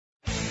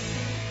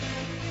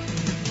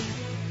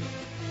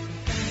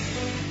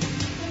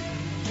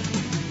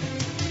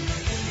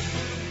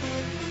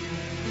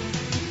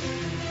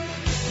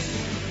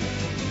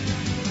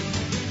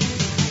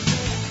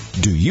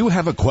you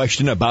have a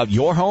question about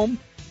your home?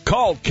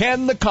 Call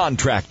Ken the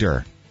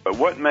Contractor. But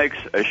what makes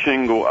a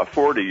shingle a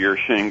 40-year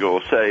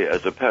shingle, say,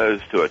 as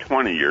opposed to a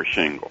 20-year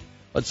shingle?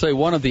 Let's say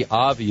one of the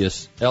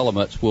obvious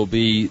elements will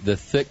be the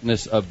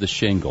thickness of the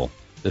shingle,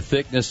 the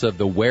thickness of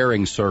the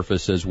wearing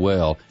surface as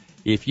well.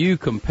 If you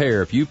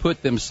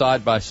put them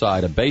side by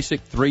side, a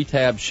basic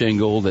 3-tab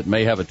shingle that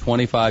may have a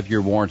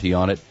 25-year warranty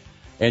on it,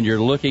 and you're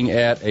looking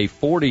at a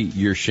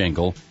 40-year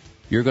shingle,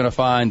 you're going to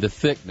find the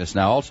thickness.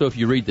 Now, also, if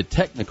you read the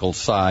technical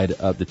side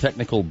of the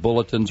technical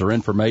bulletins or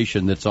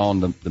information that's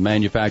on the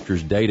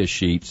manufacturer's data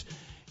sheets,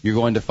 you're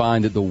going to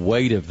find that the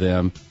weight of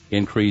them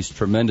increase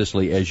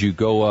tremendously as you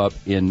go up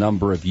in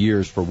number of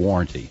years for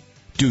warranty.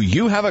 Do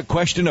you have a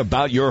question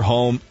about your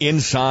home,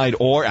 inside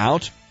or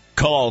out?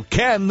 Call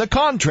Ken the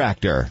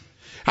Contractor.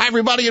 Hi,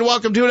 everybody, and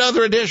welcome to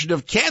another edition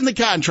of Ken the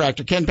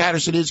Contractor. Ken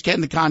Patterson is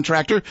Ken the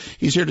Contractor.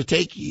 He's here to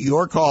take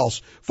your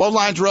calls. Phone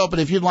lines are open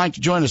if you'd like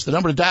to join us. The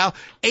number to dial,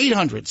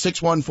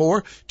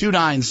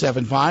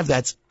 800-614-2975.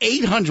 That's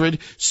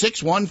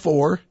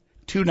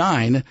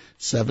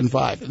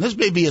 800-614-2975. And this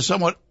may be a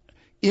somewhat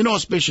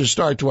inauspicious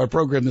start to our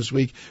program this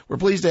week. We're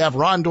pleased to have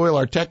Ron Doyle,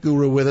 our tech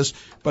guru, with us.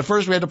 But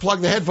first, we had to plug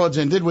the headphones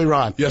in, didn't we,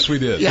 Ron? Yes, we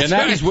did. Yes, and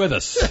now he's with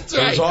us. That's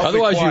right.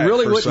 Otherwise, you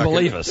really wouldn't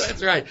believe us.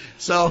 That's right.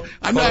 So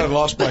I thought I'd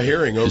lost my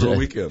hearing over the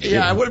weekend.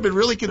 Yeah, I would have been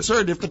really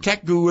concerned if the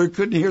tech guru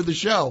couldn't hear the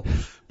show.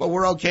 But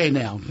we're okay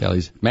now. Yeah,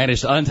 he's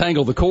managed to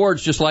untangle the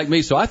cords just like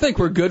me, so I think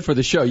we're good for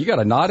the show. You got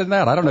a nod in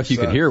that? I don't know if you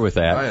can hear with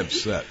that. I am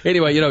set.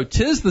 Anyway,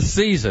 'tis the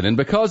season, and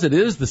because it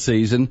is the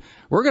season,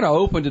 we're going to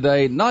open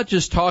today not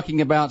just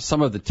talking about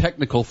some of the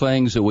technical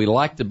things that we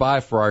like to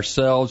buy for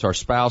ourselves, our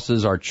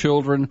spouses, our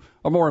children,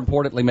 or more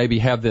importantly, maybe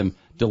have them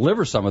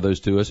deliver some of those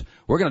to us.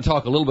 We're going to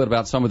talk a little bit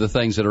about some of the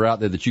things that are out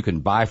there that you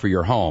can buy for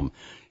your home.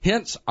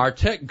 Hence, our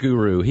tech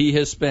guru, he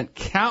has spent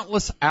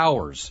countless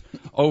hours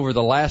over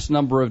the last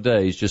number of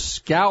days just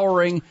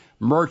scouring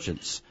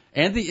merchants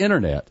and the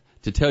Internet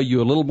to tell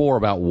you a little more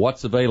about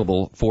what's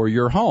available for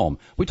your home.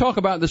 We talk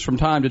about this from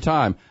time to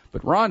time,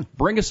 but Ron,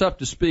 bring us up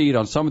to speed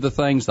on some of the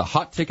things, the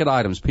hot ticket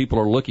items people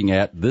are looking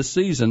at this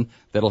season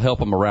that'll help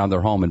them around their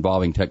home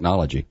involving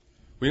technology.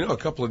 Well, a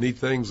couple of neat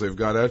things they've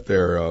got out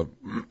there.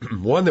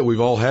 One that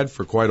we've all had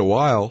for quite a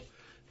while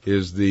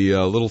is the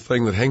little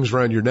thing that hangs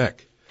around your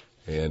neck.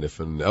 And if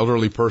an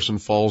elderly person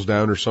falls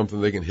down or something,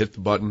 they can hit the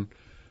button,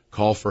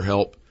 call for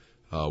help.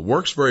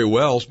 Works very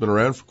well. It's been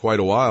around for quite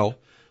a while.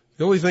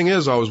 The only thing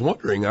is, I was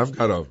wondering, I've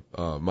got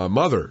my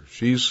mother.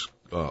 She's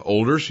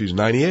older. She's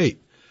 98.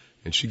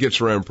 And she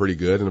gets around pretty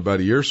good. And about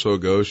a year or so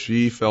ago,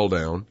 she fell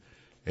down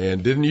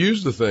and didn't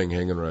use the thing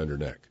hanging around her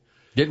neck.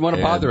 Didn't want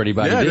to bother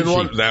anybody, did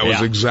she? That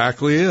was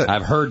exactly it.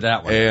 I've heard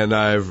that one. And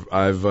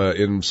I've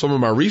in some of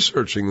my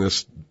researching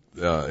this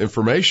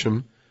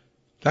information,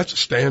 that's a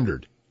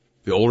standard.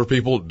 The older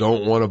people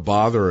don't want to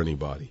bother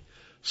anybody.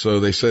 So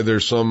they say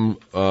there's some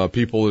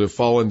people that have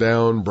fallen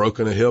down,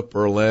 broken a hip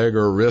or a leg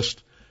or a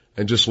wrist,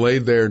 and just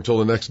laid there until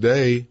the next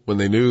day when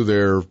they knew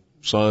their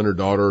son or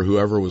daughter or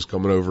whoever was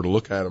coming over to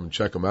look at them and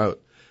check them out,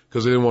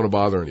 because they didn't want to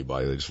bother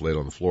anybody. They just laid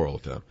on the floor all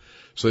the time.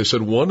 So they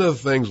said one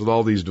of the things with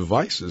all these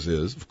devices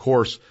is, of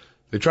course,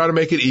 they try to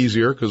make it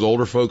easier, because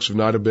older folks have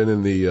not been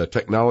in the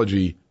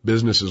technology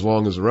business as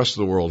long as the rest of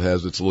the world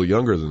has. It's a little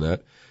younger than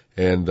that.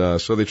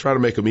 And so they try to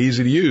make them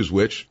easy to use,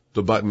 which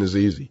the button is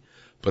easy.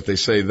 But they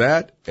say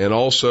that, and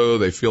also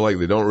they feel like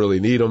they don't really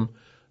need them.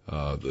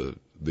 The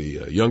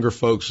younger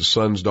folks, the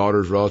sons,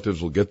 daughters,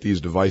 relatives will get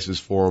these devices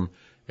for them,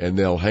 and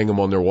they'll hang them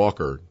on their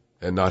walker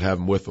and not have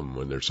them with them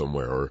when they're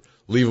somewhere, or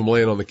leave them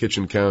laying on the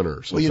kitchen counter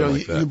or something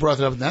like that. You brought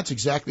it up, and that's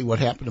exactly what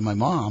happened to my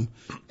mom,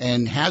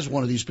 and has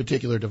one of these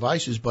particular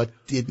devices, but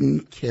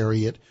didn't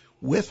carry it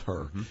with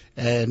her. Mm-hmm.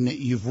 And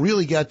you've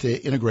really got to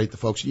integrate the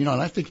folks. And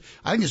I think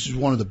this is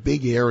one of the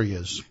big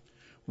areas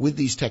with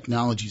these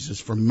technologies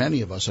is for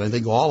many of us, and I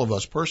think all of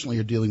us personally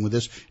are dealing with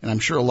this, and I'm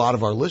sure a lot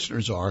of our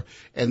listeners are,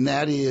 and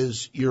that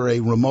is you're a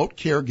remote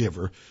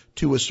caregiver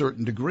to a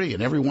certain degree,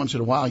 and every once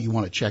in a while you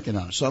want to check in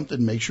on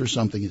something, make sure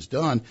something is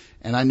done.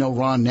 And I know,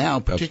 Ron,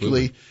 now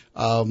particularly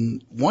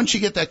once you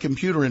get that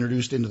computer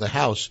introduced into the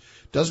house,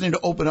 doesn't it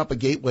open up a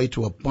gateway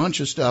to a bunch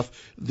of stuff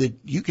that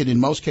you can in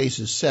most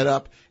cases set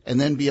up and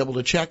then be able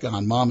to check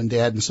on mom and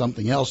dad and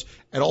something else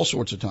at all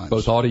sorts of times.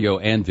 Both audio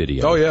and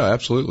video. Oh yeah,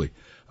 absolutely.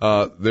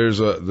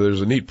 There's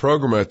a neat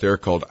program out there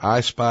called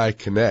iSpy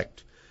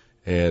Connect,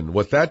 and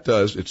what that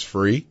does, it's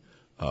free.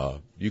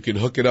 You can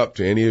hook it up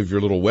to any of your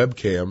little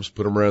webcams,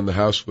 put them around the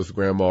house with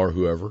grandma or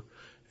whoever,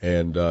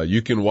 and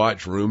you can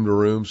watch room to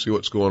room, see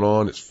what's going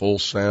on. It's full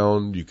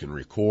sound. You can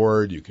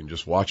record. You can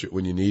just watch it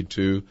when you need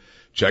to,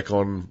 check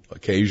on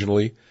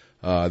occasionally.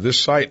 This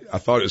site, I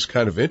thought it was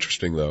kind of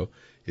interesting, though.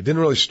 It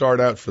didn't really start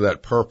out for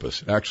that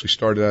purpose. It actually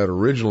started out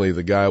originally,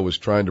 the guy was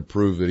trying to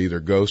prove that either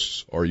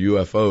ghosts or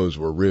UFOs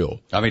were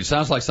real. I mean, it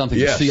sounds like something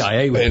the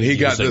CIA would and be he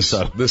got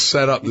using, this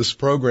set up, this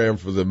program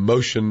for the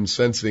motion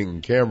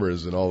sensing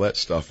cameras and all that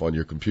stuff on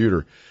your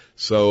computer.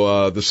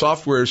 So the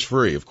software is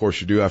free. Of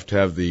course, you do have to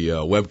have the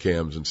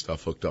webcams and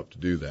stuff hooked up to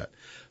do that.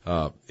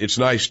 It's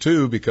nice,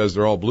 too, because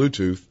they're all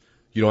Bluetooth.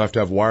 You don't have to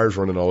have wires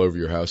running all over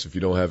your house if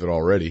you don't have it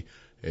already.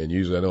 And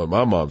usually I know in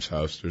my mom's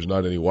house, there's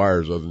not any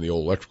wires other than the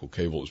old electrical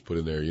cable that was put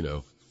in there,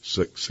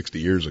 60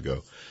 years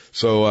ago.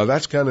 So,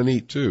 that's kind of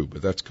neat too,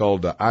 but that's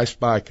called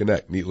iSpy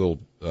Connect, neat little,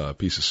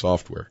 piece of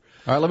software.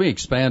 All right, let me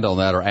expand on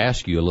that or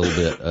ask you a little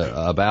bit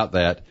about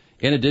that.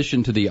 In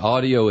addition to the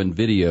audio and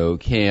video,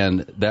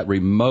 can that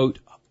remote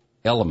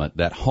element,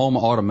 that home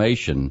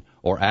automation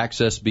or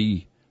access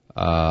be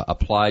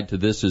applied to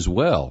this as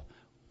well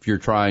if you're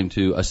trying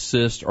to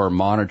assist or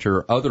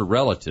monitor other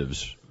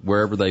relatives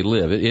wherever they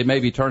live? It may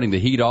be turning the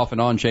heat off and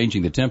on,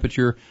 changing the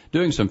temperature,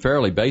 doing some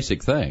fairly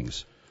basic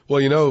things.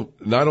 Well,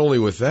 not only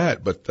with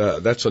that, but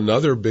that's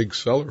another big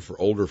seller for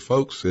older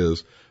folks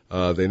is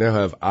they now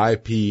have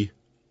IP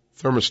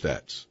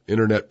thermostats,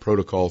 Internet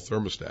Protocol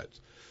thermostats.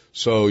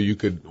 So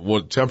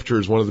temperature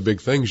is one of the big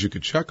things you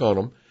could check on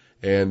them.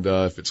 And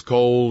if it's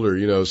cold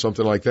or,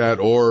 something like that,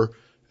 or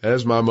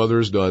as my mother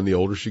has done, the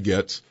older she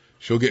gets,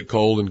 she'll get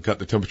cold and cut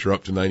the temperature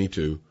up to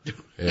 92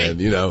 and,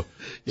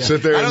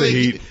 sit there in the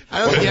heat.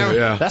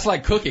 Yeah. That's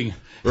like cooking.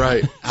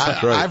 Right.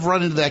 I've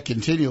run into that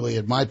continually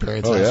at my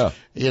parents' house.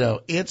 Yeah.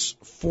 It's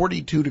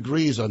 42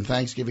 degrees on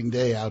Thanksgiving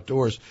Day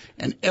outdoors,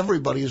 and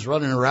everybody is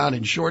running around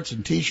in shorts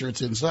and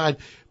T-shirts inside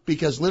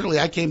because literally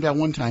I came down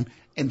one time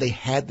and they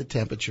had the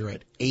temperature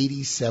at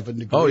 87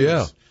 degrees. Oh,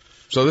 yeah.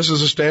 So this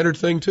is a standard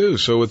thing, too.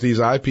 So with these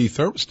IP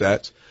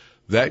thermostats,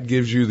 that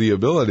gives you the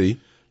ability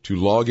to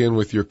log in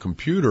with your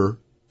computer,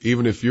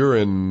 even if you're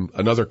in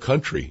another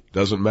country.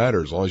 Doesn't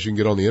matter, as long as you can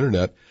get on the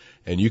Internet,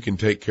 and you can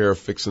take care of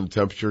fixing the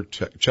temperature,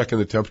 checking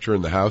the temperature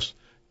in the house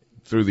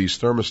through these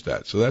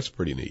thermostats. So that's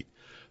pretty neat.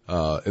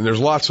 And there's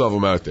lots of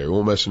them out there. We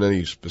won't mention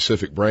any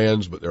specific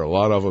brands, but there are a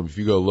lot of them. If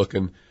you go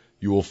looking,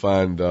 you will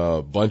find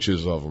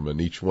bunches of them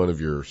in each one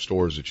of your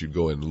stores that you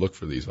go in and look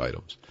for these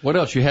items. What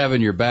else you have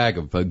in your bag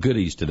of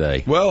goodies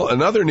today? Well,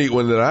 another neat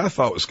one that I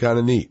thought was kind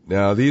of neat.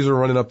 Now, these are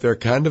running up there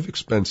kind of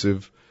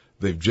expensive.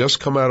 They've just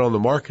come out on the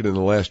market in the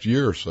last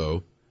year or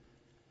so.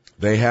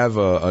 They have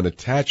an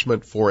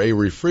attachment for a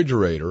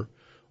refrigerator,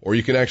 or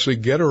you can actually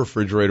get a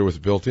refrigerator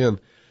with built-in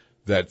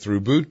that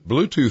through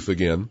Bluetooth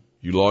again,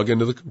 you log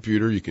into the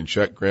computer, you can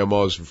check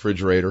grandma's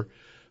refrigerator.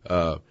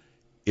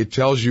 It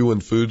tells you when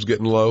food's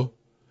getting low.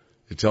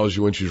 It tells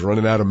you when she's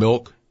running out of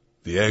milk.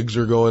 The eggs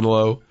are going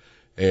low.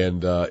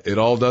 And it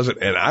all does it.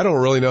 And I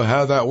don't really know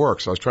how that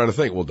works. I was trying to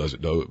think, well, does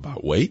it know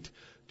about weight?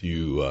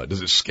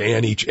 Does it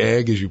scan each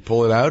egg as you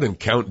pull it out and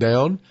count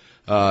down?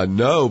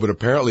 No, but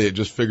apparently it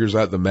just figures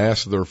out the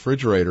mass of the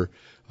refrigerator,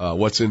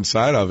 what's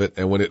inside of it.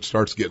 And when it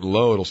starts getting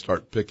low, it'll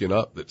start picking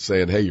up that's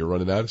saying, hey, you're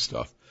running out of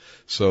stuff.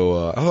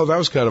 So, I thought that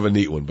was kind of a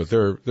neat one, but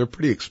they're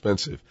pretty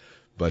expensive,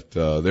 but,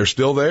 they're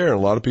still there and a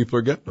lot of people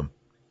are getting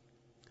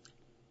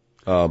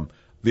them.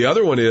 The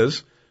other one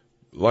is,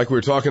 like we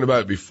were talking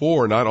about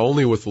before, not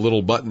only with the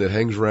little button that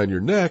hangs around your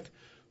neck,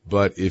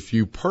 but if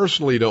you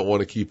personally don't want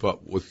to keep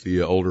up with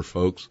the older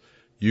folks,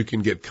 you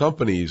can get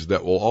companies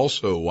that will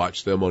also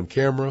watch them on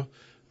camera,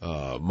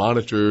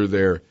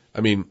 monitor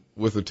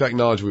with the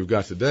technology we've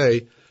got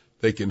today,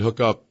 they can hook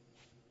up,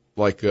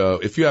 like,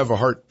 if you have a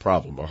heart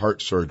problem, a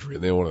heart surgery,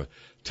 and they want to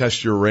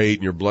test your rate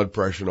and your blood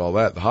pressure and all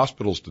that, the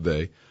hospitals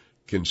today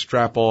can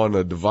strap on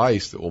a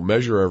device that will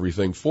measure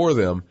everything for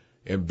them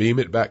and beam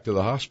it back to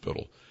the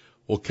hospital.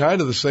 Well, kind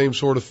of the same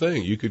sort of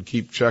thing. You could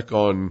keep check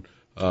on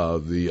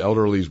the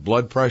elderly's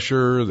blood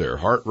pressure, their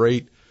heart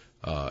rate,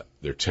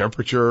 their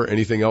temperature,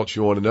 anything else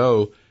you want to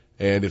know.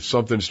 And if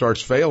something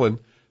starts failing,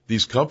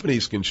 these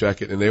companies can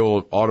check it and they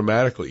will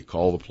automatically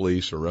call the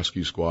police or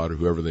rescue squad or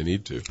whoever they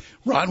need to.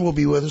 Ron will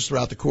be with us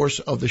throughout the course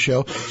of the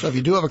show. So if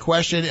you do have a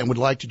question and would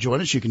like to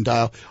join us, you can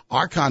dial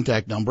our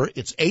contact number.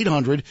 It's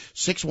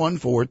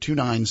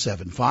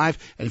 800-614-2975.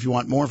 And if you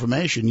want more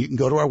information, you can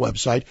go to our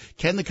website,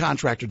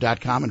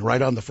 kenthecontractor.com, and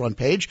right on the front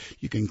page,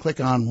 you can click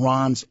on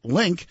Ron's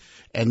link,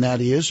 and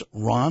that is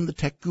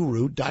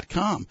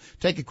ronthetechguru.com.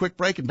 Take a quick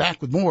break and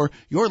back with more.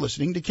 You're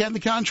listening to Ken the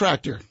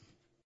Contractor.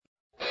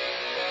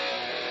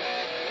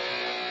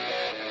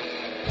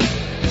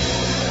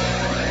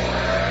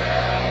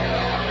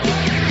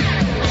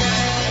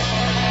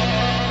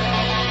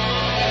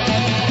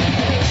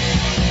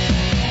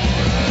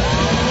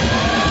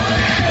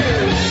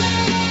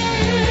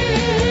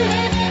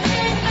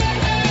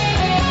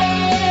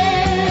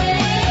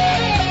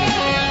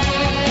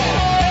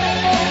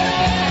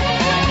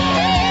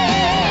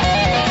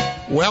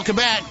 Welcome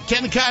back.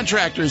 Ken the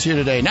Contractor is here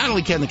today. Not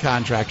only Ken the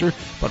Contractor,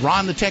 but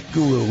Ron the Tech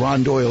Guru.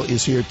 Ron Doyle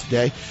is here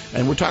today.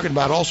 And we're talking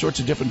about all sorts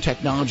of different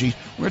technology.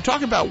 We're going to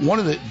talk about one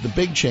of the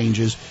big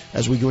changes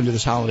as we go into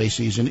this holiday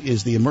season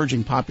is the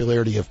emerging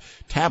popularity of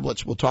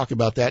tablets. We'll talk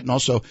about that, and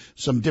also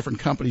some different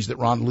companies that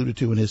Ron alluded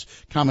to in his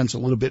comments a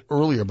little bit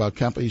earlier about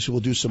companies who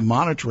will do some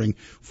monitoring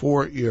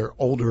for your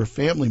older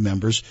family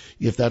members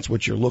if that's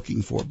what you're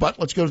looking for. But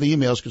let's go to the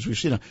emails because we've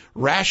seen a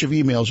rash of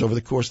emails over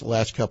the course of the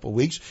last couple of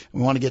weeks.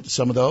 We want to get to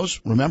some of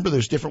those. Remember,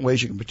 there's different different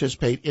ways you can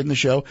participate in the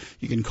show.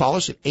 You can call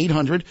us at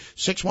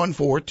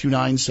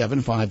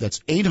 800-614-2975. That's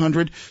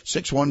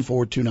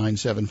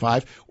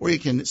 800-614-2975. Or you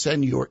can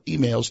send your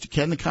emails to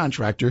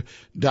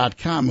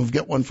kenthecontractor.com. We've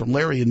got one from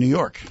Larry in New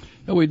York.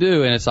 We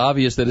do, and it's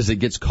obvious that as it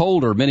gets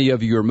colder, many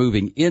of you are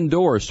moving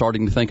indoors,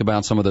 starting to think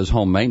about some of those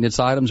home maintenance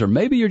items, or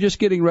maybe you're just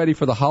getting ready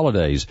for the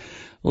holidays.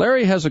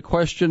 Larry has a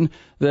question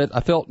that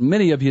I felt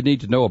many of you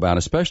need to know about,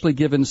 especially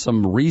given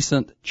some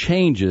recent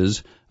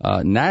changes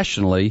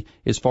nationally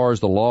as far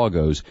as the law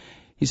goes.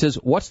 He says,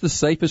 what's the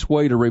safest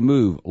way to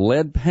remove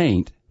lead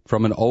paint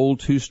from an old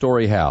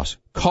 2-story house?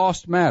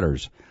 Cost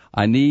matters.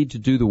 I need to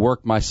do the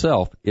work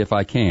myself if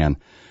I can.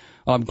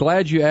 I'm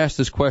glad you asked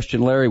this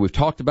question, Larry. We've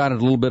talked about it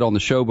a little bit on the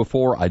show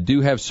before. I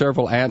do have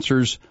several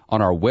answers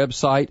on our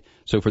website.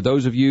 So for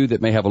those of you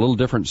that may have a little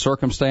different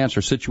circumstance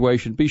or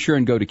situation, be sure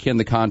and go to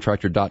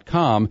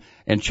kenthecontractor.com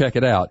and check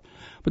it out.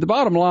 But the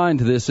bottom line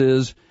to this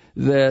is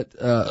that,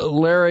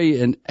 Larry,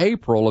 in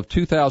April of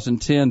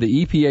 2010,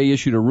 the EPA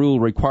issued a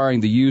rule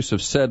requiring the use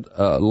of said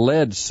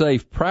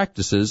lead-safe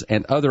practices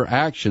and other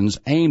actions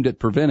aimed at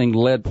preventing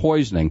lead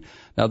poisoning.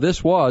 Now,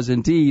 this was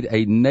indeed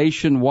a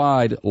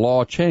nationwide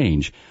law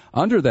change.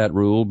 Under that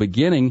rule,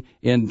 beginning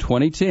in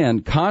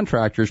 2010,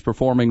 contractors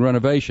performing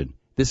renovation,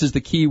 this is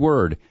the key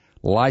word,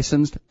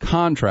 licensed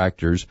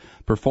contractors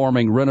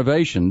performing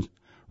renovations,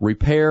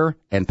 repair,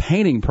 and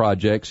painting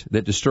projects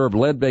that disturb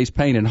lead-based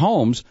paint in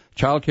homes,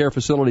 child care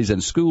facilities,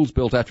 and schools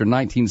built after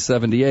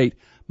 1978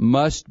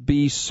 must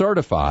be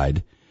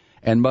certified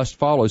and must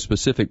follow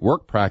specific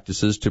work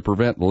practices to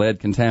prevent lead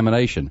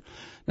contamination.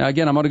 Now,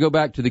 again, I'm going to go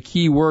back to the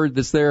key word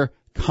that's there,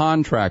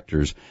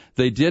 contractors.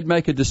 They did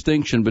make a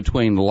distinction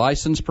between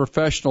licensed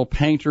professional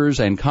painters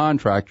and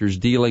contractors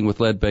dealing with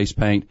lead-based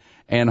paint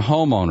and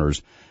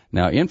homeowners.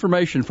 Now,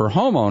 information for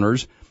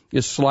homeowners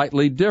is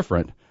slightly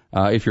different.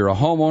 If you're a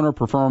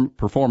homeowner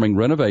performing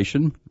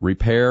renovation,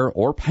 repair,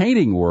 or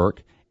painting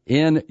work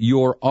in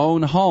your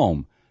own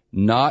home,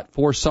 not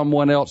for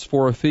someone else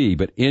for a fee,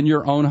 but in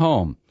your own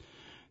home,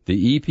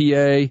 the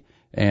EPA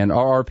and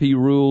RRP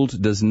rules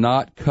does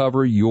not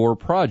cover your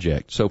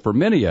project. So for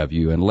many of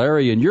you, and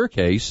Larry, in your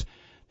case,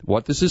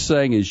 what this is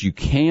saying is you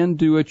can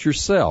do it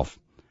yourself.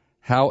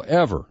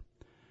 However,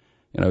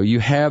 you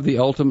have the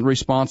ultimate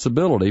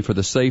responsibility for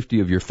the safety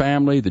of your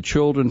family, the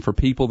children, for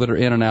people that are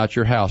in and out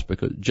your house.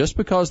 Because just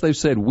because they've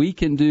said we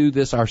can do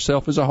this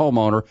ourselves as a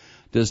homeowner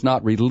does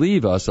not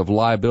relieve us of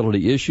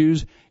liability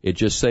issues. It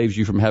just saves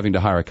you from having to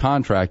hire a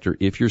contractor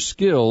if you're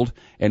skilled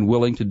and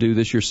willing to do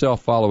this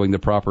yourself following the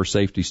proper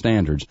safety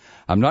standards.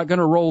 I'm not going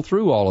to roll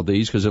through all of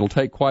these because it'll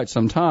take quite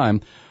some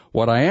time.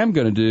 What I am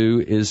going to do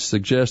is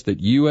suggest that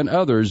you and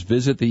others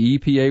visit the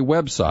EPA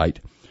website,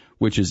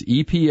 which is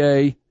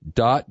epa.gov/LEAD.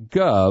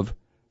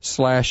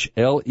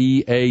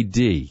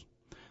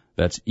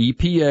 That's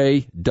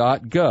epa.gov/LEAD.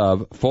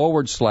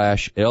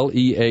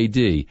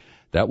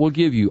 That will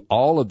give you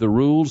all of the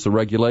rules, the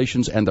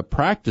regulations, and the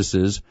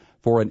practices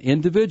for an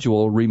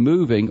individual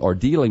removing or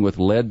dealing with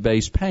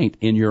lead-based paint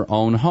in your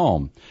own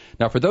home.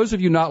 Now, for those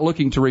of you not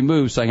looking to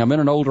remove, saying I'm in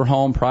an older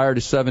home prior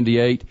to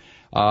 78,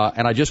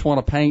 and I just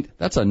want to paint,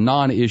 that's a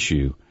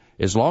non-issue.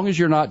 As long as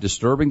you're not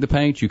disturbing the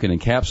paint, you can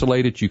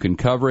encapsulate it, you can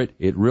cover it.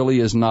 It really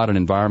is not an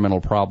environmental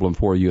problem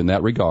for you in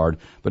that regard.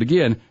 But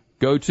again,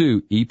 go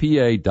to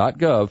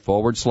epa.gov/LEAD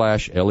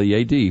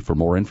for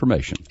more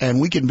information.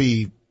 And we can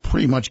be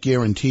pretty much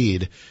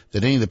guaranteed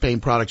that any of the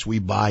paint products we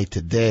buy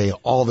today,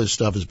 all this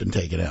stuff has been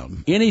taken out.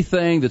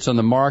 Anything that's on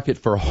the market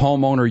for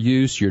homeowner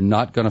use, you're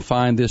not going to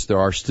find this. There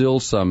are still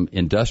some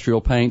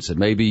industrial paints that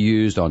may be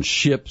used on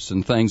ships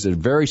and things that are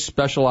very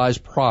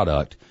specialized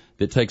product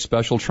that take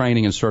special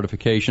training and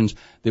certifications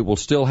that will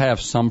still have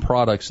some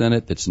products in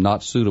it that's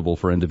not suitable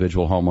for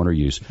individual homeowner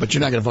use. But you're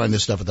not going to find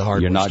this stuff at the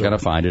hardware store. You're not going to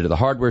find it at the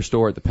hardware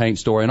store, at the paint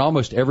store, and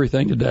almost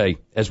everything today,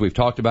 as we've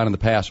talked about in the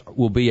past,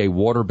 will be a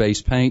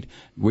water-based paint.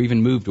 We've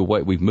moved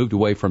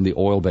away from the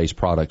oil-based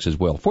products as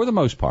well, for the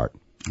most part.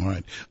 All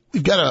right.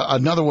 We've got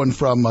another one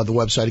from the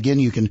website. Again,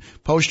 you can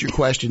post your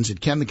questions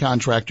at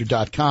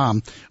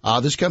kenthecontractor.com.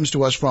 This comes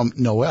to us from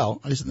Noel.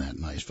 Isn't that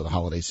nice for the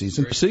holiday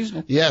season? Very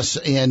seasonal. Yes,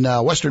 in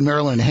Western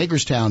Maryland, in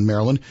Hagerstown,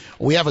 Maryland.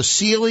 We have a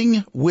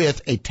ceiling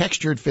with a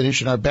textured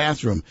finish in our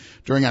bathroom.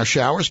 During our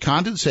showers,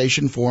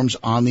 condensation forms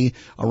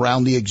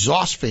around the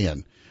exhaust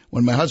fan.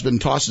 When my husband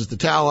tosses the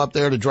towel up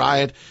there to dry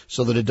it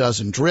so that it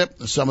doesn't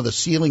drip, some of the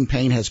ceiling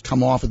paint has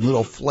come off in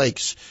little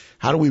flakes.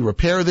 How do we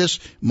repair this?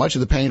 Much of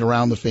the paint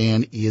around the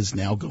fan is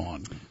now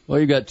gone. Well,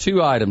 you've got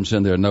two items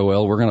in there,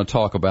 Noel, we're going to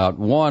talk about.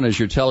 One is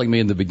you're telling me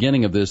in the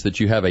beginning of this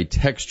that you have a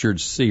textured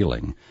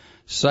ceiling.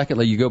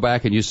 Secondly, you go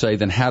back and you say,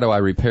 then how do I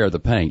repair the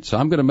paint? So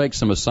I'm going to make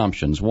some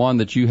assumptions. One,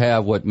 that you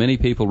have what many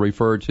people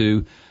refer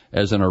to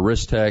as an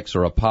Aristex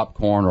or a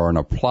popcorn or an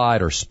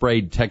applied or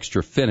sprayed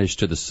texture finish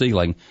to the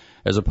ceiling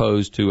as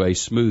opposed to a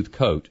smooth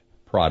coat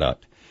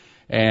product.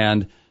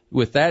 And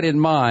with that in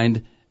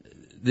mind,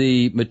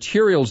 the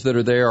materials that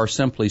are there are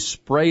simply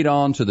sprayed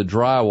onto the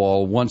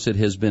drywall once it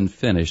has been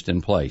finished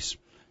in place.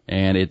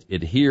 And it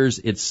adheres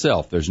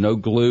itself. There's no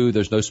glue.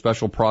 There's no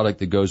special product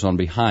that goes on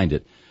behind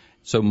it.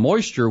 So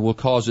moisture will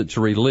cause it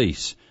to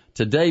release.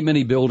 Today,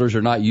 many builders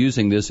are not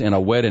using this in a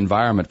wet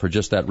environment for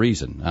just that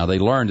reason. Now, they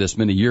learned this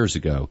many years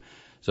ago.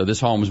 So this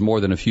home is more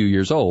than a few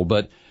years old,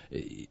 but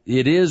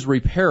it is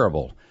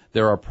repairable.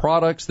 There are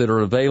products that are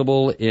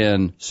available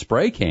in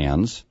spray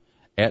cans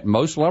at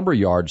most lumber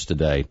yards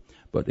today.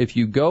 But if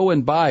you go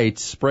and buy a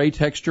spray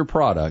texture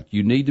product,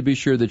 you need to be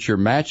sure that you're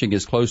matching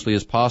as closely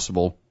as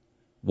possible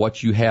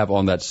what you have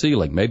on that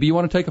ceiling. Maybe you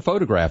want to take a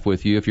photograph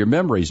with you if your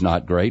memory's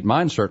not great.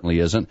 Mine certainly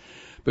isn't,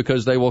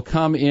 because they will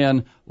come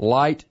in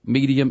light,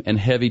 medium, and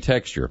heavy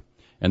texture.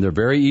 And they're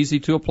very easy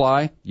to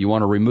apply. You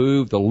want to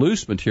remove the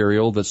loose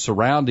material that's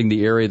surrounding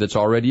the area that's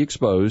already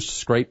exposed.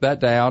 Scrape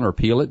that down or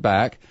peel it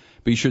back.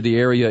 Be sure the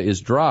area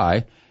is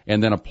dry,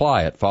 and then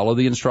apply it. Follow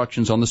the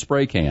instructions on the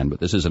spray can.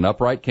 But this is an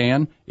upright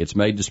can. It's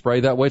made to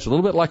spray that way. It's a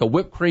little bit like a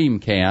whipped cream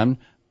can,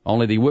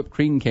 only the whipped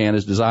cream can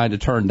is designed to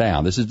turn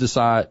down. This is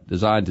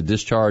designed to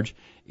discharge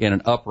in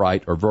an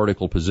upright or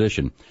vertical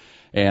position.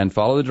 And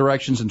follow the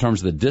directions in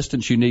terms of the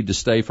distance you need to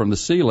stay from the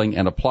ceiling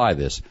and apply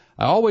this.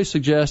 I always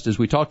suggest, as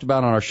we talked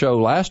about on our show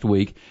last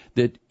week,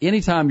 that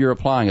anytime you're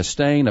applying a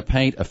stain, a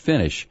paint, a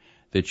finish,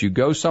 that you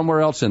go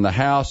somewhere else in the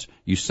house,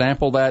 you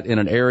sample that in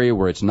an area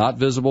where it's not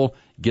visible,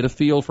 get a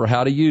feel for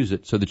how to use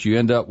it so that you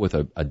end up with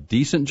a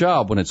decent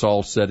job when it's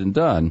all said and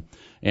done,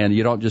 and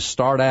you don't just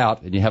start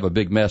out and you have a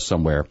big mess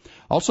somewhere.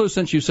 Also,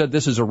 since you said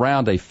this is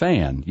around a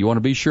fan, you want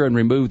to be sure and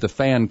remove the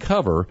fan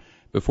cover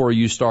before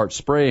you start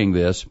spraying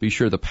this. Be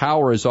sure the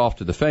power is off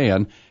to the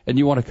fan, and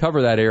you want to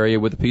cover that area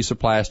with a piece of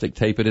plastic,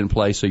 tape it in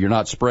place so you're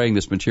not spraying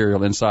this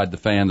material inside the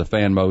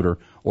fan motor,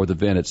 or the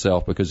vent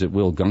itself, because it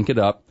will gunk it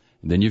up,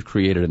 and then you've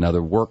created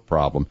another work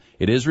problem.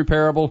 It is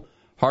repairable.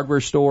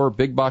 Hardware store,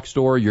 big box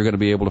store, you're going to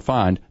be able to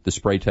find the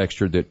spray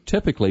texture that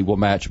typically will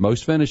match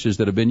most finishes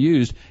that have been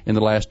used in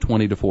the last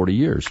 20 to 40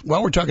 years.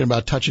 While we're talking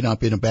about touching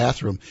up in a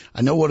bathroom,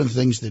 I know one of the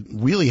things that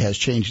really has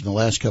changed in the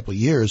last couple of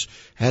years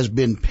has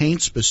been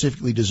paint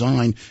specifically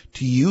designed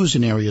to use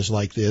in areas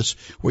like this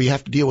where you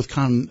have to deal with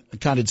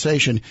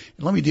condensation.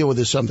 And let me deal with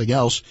this something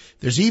else.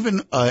 There's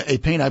even a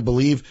paint, I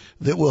believe,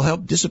 that will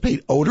help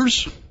dissipate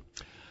odors.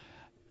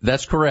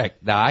 That's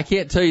correct. Now, I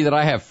can't tell you that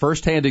I have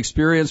firsthand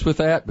experience with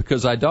that,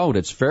 because I don't.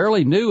 It's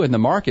fairly new in the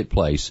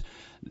marketplace.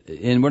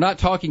 And we're not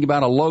talking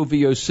about a low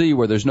VOC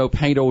where there's no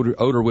paint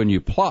odor when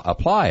you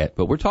apply it,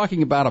 but we're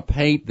talking about a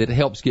paint that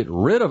helps get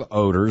rid of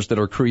odors that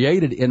are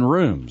created in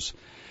rooms.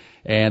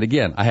 And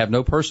again, I have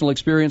no personal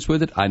experience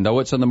with it. I know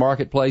it's in the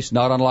marketplace,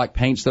 not unlike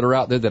paints that are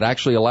out there that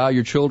actually allow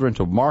your children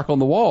to mark on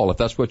the wall if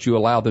that's what you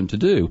allow them to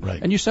do.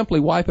 Right. And you simply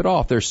wipe it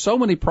off. There's so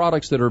many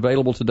products that are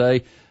available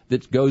today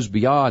that goes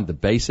beyond the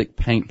basic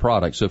paint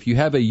product. So if you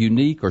have a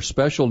unique or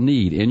special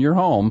need in your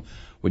home,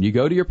 when you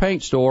go to your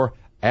paint store,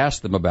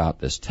 ask them about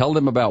this. Tell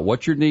them about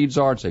what your needs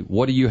are and say,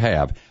 what do you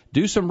have?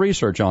 Do some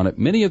research on it.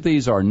 Many of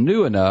these are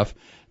new enough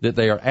that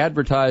they are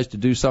advertised to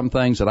do some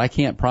things that I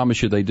can't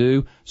promise you they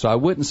do. So I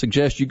wouldn't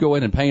suggest you go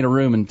in and paint a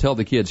room and tell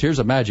the kids, here's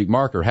a magic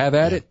marker, have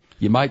at it.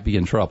 You might be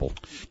in trouble.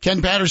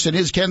 Ken Patterson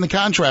is Ken the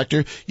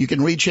Contractor. You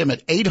can reach him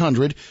at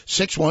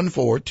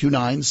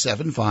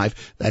 800-614-2975.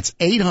 That's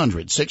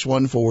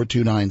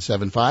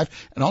 800-614-2975.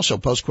 And also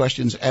post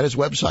questions at his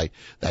website.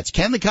 That's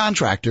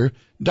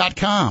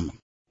KenTheContractor.com.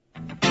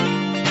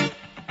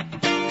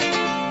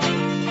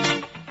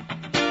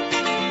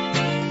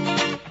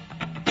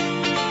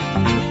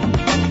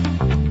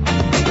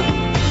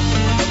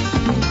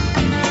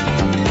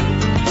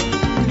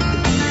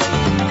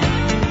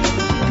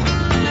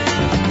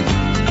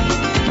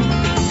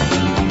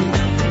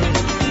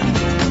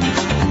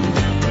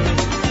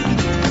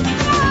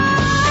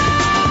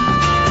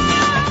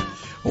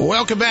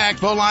 Welcome back.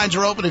 Phone lines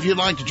are open if you'd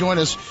like to join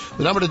us.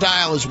 The number to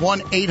dial is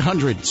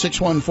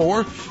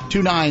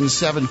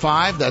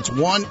 1-800-614-2975. That's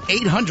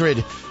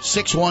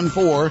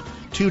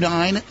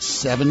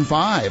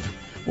 1-800-614-2975.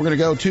 We're going to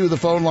go to the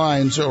phone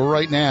lines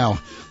right now.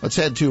 Let's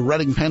head to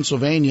Reading,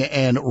 Pennsylvania,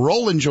 and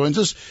Roland joins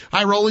us.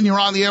 Hi, Roland. You're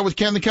on the air with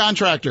Ken the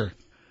Contractor.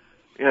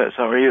 Yes,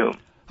 how are you?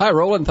 Hi,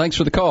 Roland. Thanks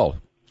for the call.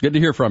 Good to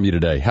hear from you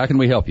today. How can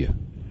we help you?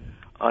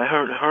 I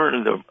heard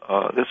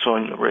this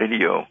on the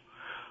radio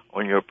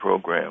on your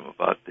program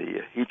about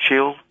the heat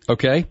shield.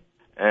 Okay.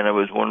 And I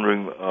was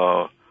wondering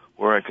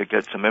where I could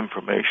get some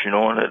information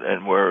on it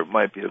and where it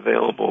might be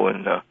available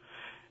in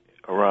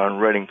around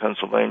Reading,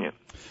 Pennsylvania.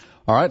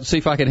 All right, let's see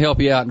if I can help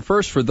you out. And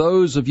first, for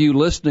those of you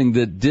listening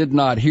that did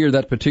not hear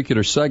that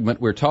particular segment,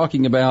 we're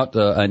talking about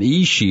an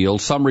E-shield.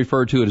 Some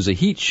refer to it as a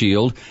heat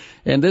shield.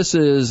 And this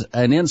is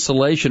an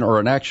insulation or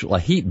a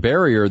heat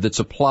barrier that's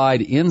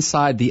applied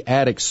inside the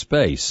attic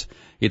space.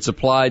 It's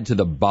applied to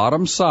the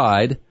bottom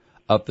side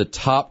of the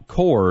top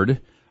cord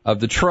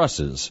of the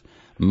trusses.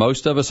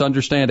 Most of us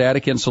understand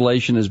attic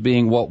insulation as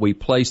being what we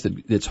place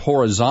that's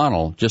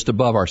horizontal just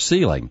above our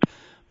ceiling.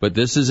 But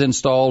this is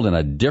installed in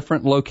a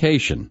different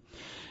location.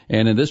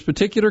 And in this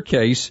particular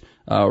case,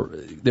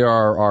 there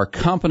are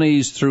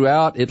companies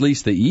throughout at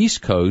least the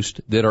East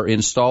Coast that are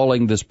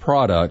installing this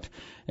product.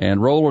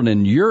 And Roland,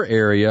 in your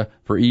area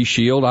for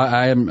E-Shield,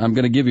 I'm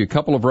going to give you a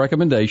couple of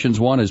recommendations.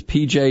 One is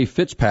PJ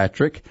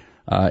Fitzpatrick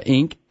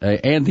Inc.,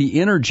 and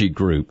the Energy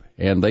Group,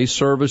 and they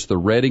service the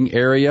Reading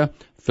area,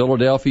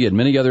 Philadelphia, and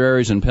many other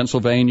areas in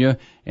Pennsylvania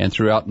and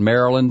throughout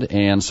Maryland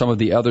and some of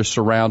the other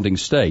surrounding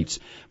states.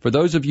 For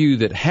those of you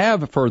that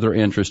have further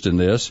interest in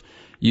this,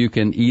 you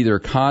can either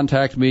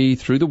contact me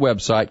through the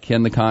website,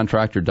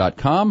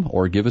 kenthecontractor.com,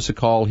 or give us a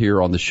call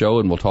here on the show,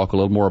 and we'll talk a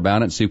little more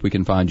about it and see if we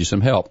can find you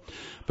some help.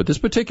 But this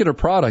particular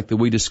product that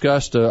we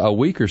discussed a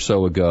week or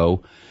so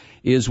ago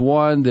is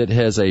one that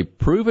has a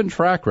proven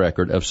track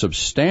record of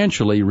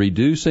substantially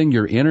reducing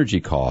your energy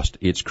cost.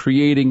 It's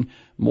creating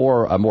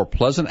a more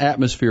pleasant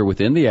atmosphere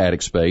within the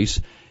attic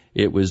space.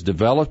 It was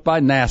developed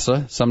by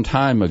NASA some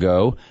time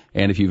ago,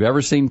 and if you've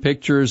ever seen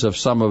pictures of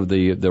some of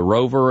the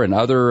rover and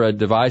other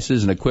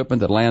devices and equipment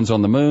that lands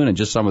on the moon and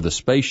just some of the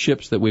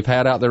spaceships that we've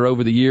had out there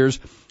over the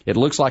years, it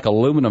looks like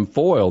aluminum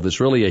foil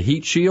that's really a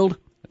heat shield.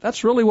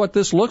 That's really what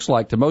this looks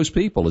like to most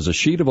people, is a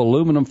sheet of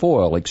aluminum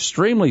foil,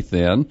 extremely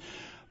thin,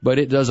 but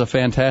it does a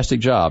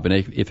fantastic job. And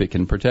if it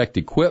can protect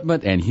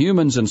equipment and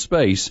humans in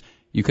space,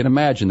 you can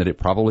imagine that it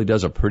probably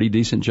does a pretty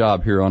decent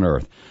job here on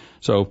Earth.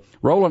 So,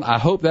 Roland, I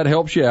hope that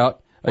helps you out.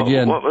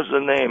 Again, what was the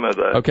name of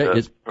that?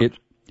 Okay, it's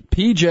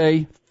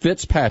P.J.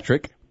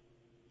 Fitzpatrick.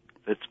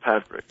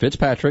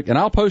 Fitzpatrick, and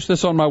I'll post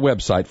this on my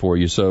website for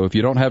you. So if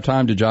you don't have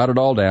time to jot it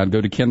all down,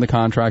 go to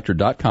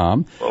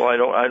kenthecontractor.com. Well,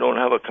 I don't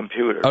have a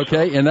computer.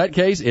 Okay, so. In that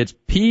case, it's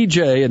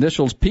P.J.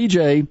 initials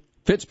P.J.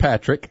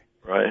 Fitzpatrick.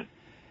 Right.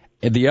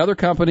 And the other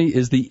company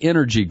is the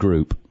Energy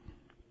Group.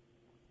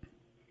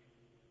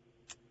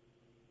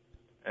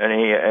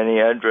 Any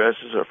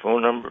addresses or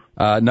phone number?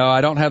 No,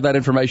 I don't have that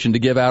information to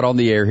give out on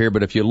the air here,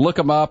 but if you look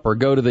them up or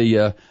go to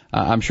the,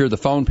 I'm sure the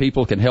phone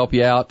people can help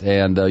you out,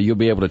 and you'll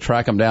be able to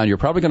track them down. You're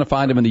probably going to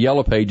find them in the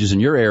yellow pages in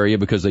your area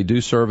because they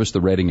do service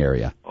the Reading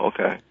area.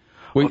 Okay.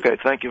 Okay,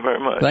 thank you very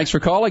much. Thanks for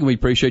calling. We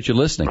appreciate you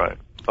listening. Right.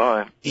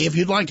 Bye. If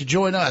you'd like to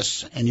join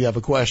us and you have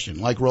a question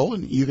like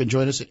Roland, you can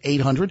join us at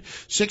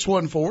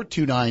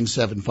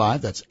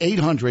 800-614-2975. That's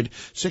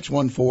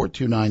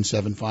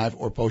 800-614-2975,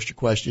 or post your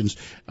questions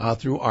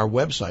through our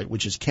website,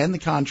 which is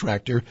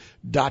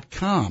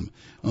kenthecontractor.com.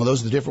 Well,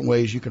 those are the different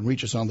ways you can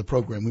reach us on the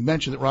program. We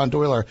mentioned that Ron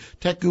Doyle, our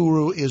tech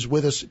guru, is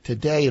with us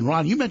today. And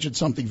Ron, you mentioned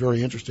something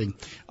very interesting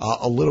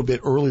a little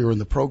bit earlier in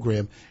the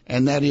program,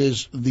 and that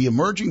is the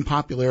emerging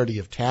popularity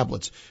of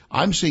tablets.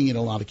 I'm seeing it in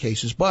a lot of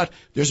cases, but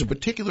there's a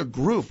particular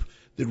group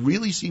that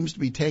really seems to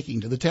be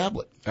taking to the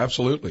tablet.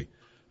 Absolutely.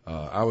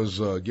 I was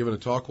giving a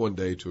talk one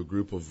day to a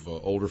group of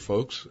older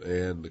folks,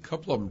 and a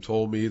couple of them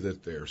told me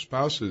that their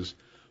spouses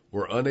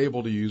were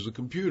unable to use a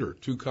computer,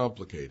 too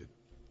complicated.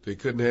 They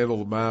couldn't handle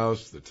the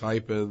mouse, the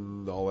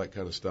typing, all that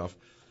kind of stuff.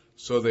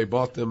 So they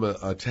bought them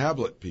a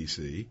tablet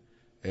PC,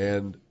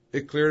 and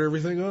it cleared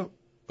everything up.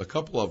 A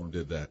couple of them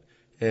did that.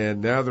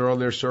 And now they're on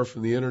there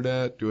surfing the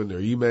Internet, doing their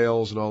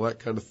emails and all that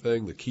kind of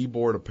thing. The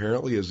keyboard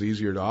apparently is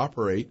easier to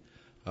operate.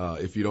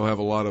 If you don't have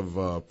a lot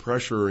of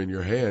pressure in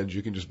your hands,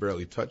 you can just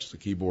barely touch the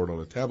keyboard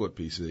on a tablet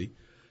PC.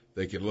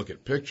 They can look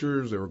at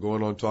pictures. They were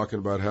going on talking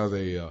about how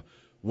they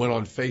went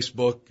on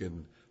Facebook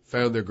and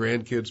found their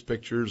grandkids'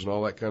 pictures and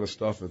all that kind of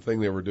stuff, and the thing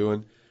they were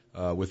doing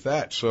with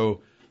that.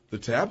 So the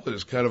tablet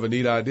is kind of a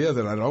neat idea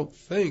that I don't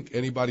think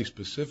anybody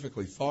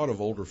specifically thought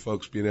of older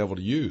folks being able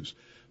to use.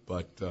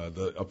 But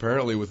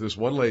apparently with this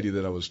one lady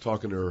that I was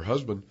talking to her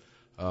husband,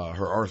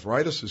 her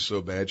arthritis is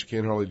so bad she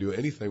can't hardly do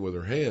anything with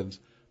her hands,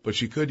 but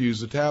she could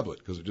use the tablet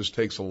because it just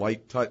takes a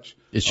light touch.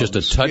 It's just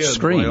a touch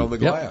screen. Right on the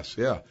glass,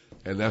 yeah.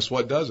 And that's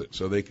what does it.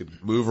 So they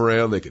could move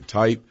around, they could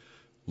type,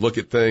 look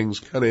at things.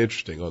 Kind of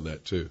interesting on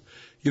that, too.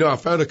 You know, I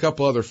found a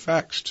couple other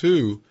facts,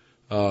 too,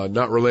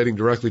 not relating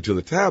directly to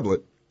the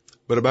tablet,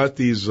 but about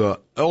these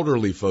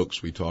elderly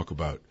folks we talk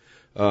about.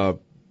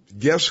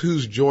 Guess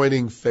who's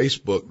joining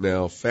Facebook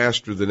now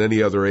faster than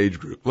any other age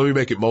group? Let me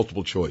make it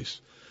multiple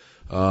choice.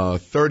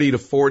 30 to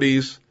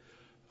 40s,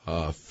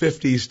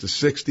 50s to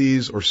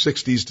 60s, or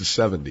 60s to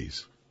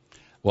 70s.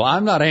 Well,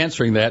 I'm not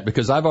answering that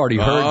because I've already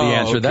heard the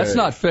answer. Okay. That's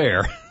not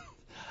fair.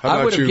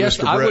 How about you,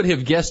 Mr. Brett? I would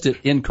have guessed it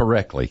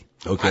incorrectly.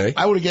 Okay.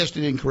 I would have guessed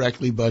it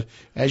incorrectly, but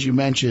as you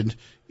mentioned,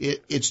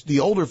 it's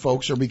the older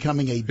folks are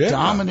becoming a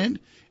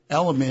dominant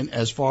element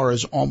as far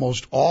as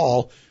almost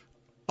all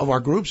of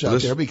our groups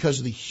out there because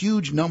of the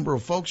huge number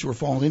of folks who are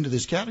falling into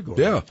this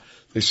category. Yeah.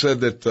 They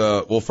said that,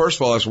 well, first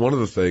of all, that's one of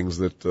the things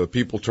that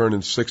people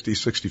turning 60,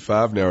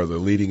 65 now are the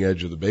leading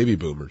edge of the baby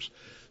boomers.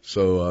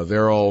 So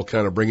they're all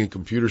kind of bringing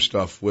computer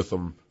stuff with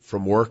them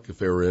from work if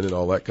they were in and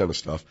all that kind of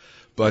stuff.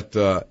 But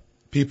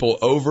people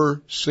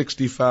over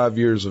 65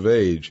 years of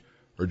age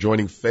are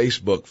joining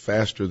Facebook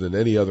faster than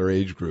any other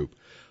age group.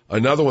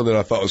 Another one that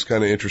I thought was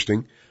kind of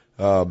interesting,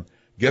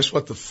 guess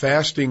what the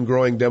fasting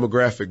growing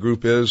demographic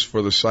group is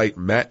for the site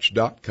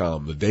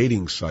Match.com, the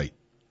dating site?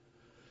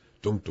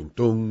 Dun, dun,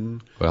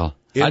 dun. Well,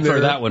 I'd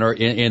heard that one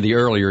in the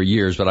earlier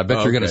years, but I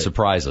bet you're going to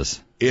surprise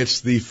us.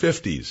 It's the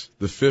 50s.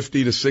 The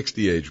 50 to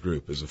 60 age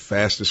group is the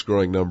fastest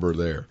growing number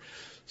there.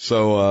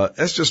 So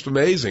that's just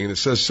amazing. And it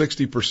says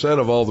 60%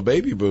 of all the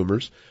baby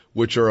boomers,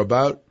 which are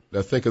about,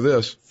 now think of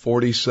this,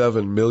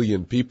 47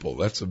 million people.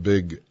 That's a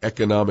big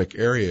economic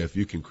area if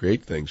you can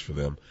create things for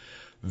them.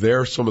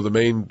 they're some of the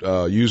main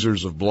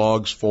users of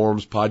blogs,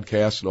 forums,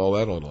 podcasts, and all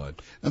that online.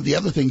 And the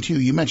other thing, too,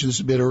 you mentioned this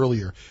a bit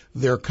earlier.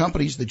 There are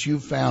companies that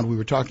you've found, we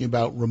were talking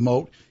about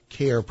remote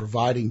care,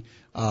 providing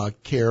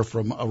care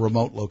from a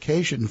remote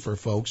location for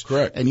folks.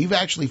 Correct. And you've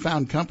actually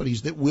found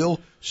companies that will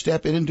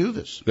step in and do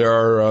this.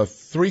 There are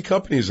 3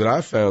 companies that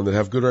I've found that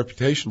have good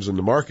reputations in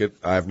the market.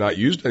 I have not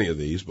used any of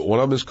these, but one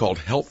of them is called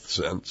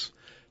HealthSense,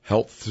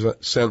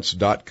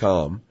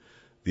 healthsense.com.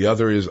 The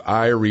other is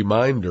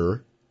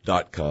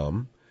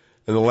iReminder.com.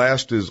 And the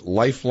last is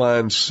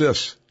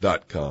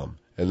LifelineSys.com,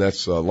 and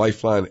that's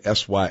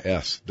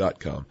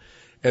LifelineSYS.com.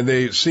 And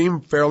they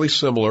seem fairly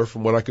similar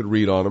from what I could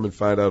read on them and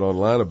find out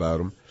online about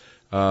them.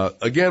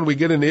 Again, we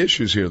get into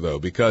issues here, though,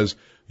 because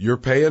you're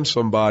paying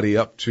somebody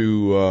up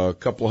to a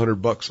couple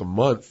 $100 a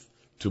month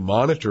to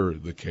monitor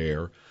the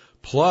care.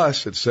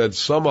 Plus, it said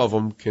some of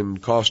them can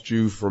cost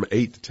you from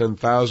 $8,000 to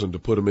 $10,000 to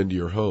put them into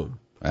your home.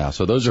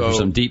 So those are for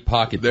some deep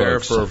pocket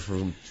folks. They're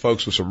for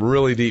folks with some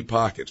really deep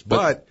pockets.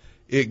 But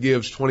it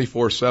gives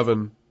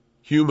 24/7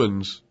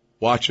 humans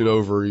watching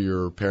over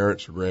your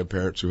parents or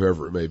grandparents,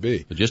 whoever it may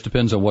be. It just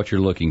depends on what you're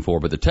looking for.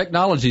 But the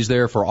technology's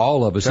there for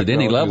all of us at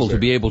any level to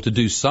be able to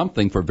do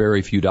something for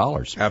very few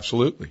dollars.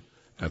 Absolutely.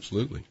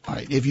 Absolutely. All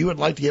right. If you would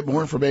like to get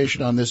more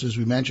information on this, as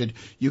we mentioned,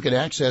 you can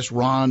access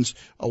Ron's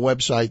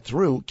website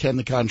through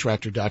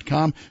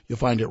kenthecontractor.com. You'll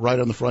find it right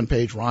on the front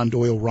page. Ron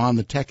Doyle,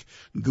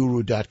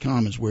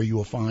 RonTheTechGuru.com is where you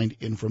will find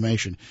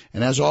information.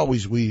 And as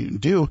always, we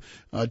do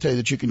tell you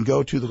that you can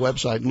go to the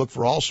website and look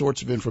for all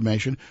sorts of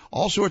information,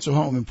 all sorts of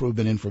home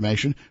improvement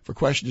information for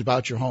questions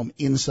about your home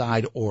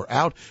inside or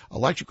out,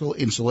 electrical,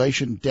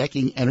 insulation,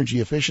 decking, energy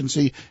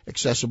efficiency,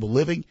 accessible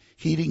living,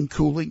 heating,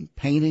 cooling,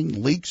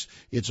 painting, leaks.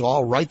 It's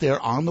all right there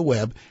on the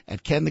web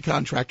at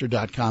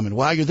kenthecontractor.com. And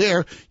while you're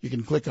there, you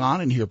can click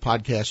on and hear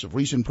podcasts of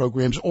recent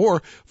programs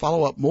or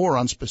follow up more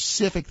on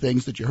specific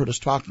things that you heard us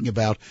talking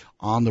about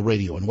on the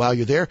radio. And while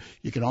you're there,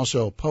 you can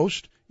also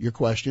post your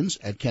questions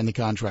at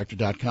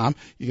kenthecontractor.com.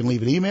 You can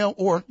leave an email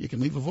or you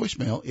can leave a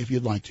voicemail if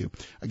you'd like to.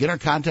 Again, our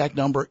contact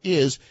number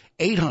is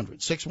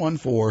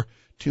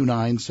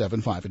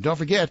 800-614-2975. And don't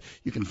forget,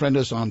 you can friend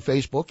us on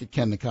Facebook at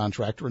Ken the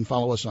Contractor and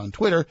follow us on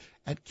Twitter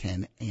at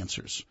Ken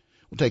Answers.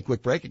 We'll take a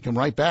quick break and come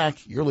right back.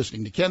 You're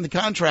listening to Ken the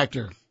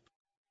Contractor.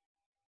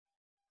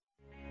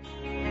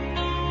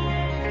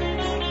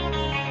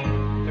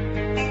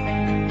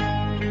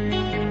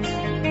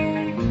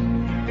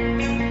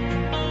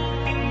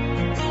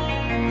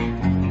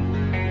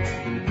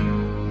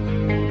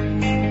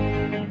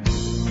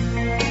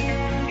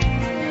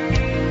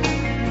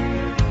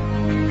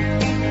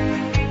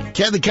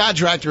 Ken the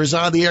Contractor is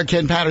on the air.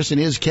 Ken Patterson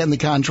is Ken the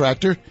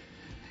Contractor.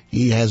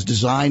 He has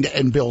designed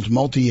and built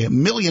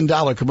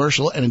multi-million-dollar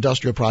commercial and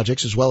industrial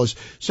projects as well as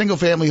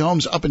single-family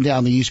homes up and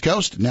down the East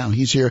Coast. Now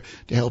he's here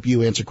to help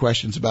you answer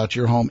questions about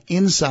your home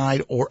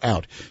inside or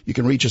out. You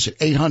can reach us at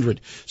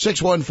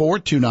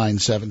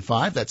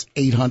 800-614-2975. That's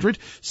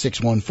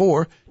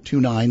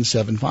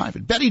 800-614-2975.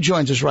 And Betty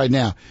joins us right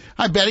now.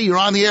 Hi, Betty. You're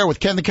on the air with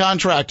Ken the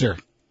Contractor.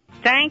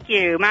 Thank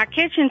you. My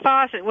kitchen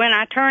faucet, when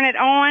I turn it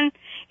on,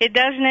 it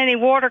doesn't any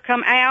water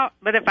come out,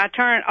 but if I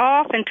turn it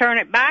off and turn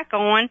it back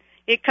on,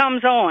 it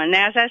comes on.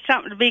 Now, is that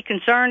something to be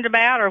concerned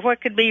about, or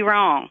what could be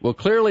wrong? Well,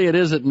 clearly it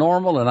isn't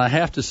normal, and I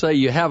have to say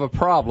you have a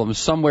problem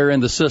somewhere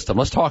in the system.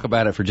 Let's talk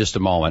about it for just a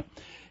moment.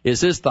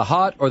 Is this the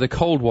hot or the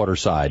cold water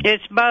side?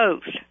 It's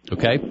both.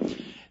 Okay.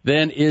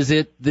 Then is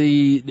it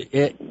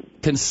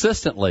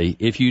consistently,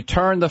 if you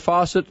turn the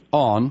faucet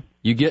on,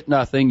 you get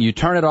nothing, you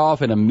turn it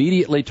off and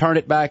immediately turn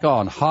it back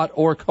on, hot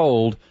or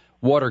cold,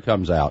 water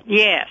comes out?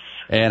 Yes.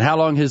 And how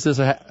long has this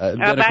been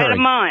occurring? About a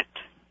month.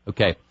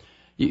 Okay.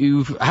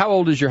 How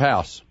old is your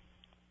house?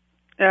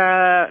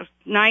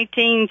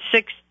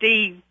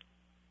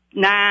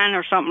 1969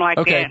 or something like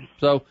that. Okay,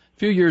 so a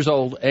few years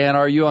old. And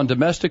are you on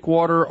domestic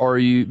water, or are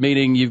you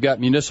meaning you've got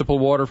municipal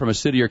water from a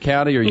city or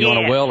county, or are you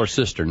on a well or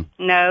cistern?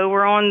 No,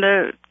 we're on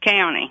the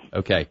county.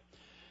 Okay.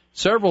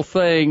 Several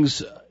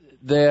things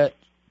that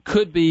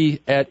could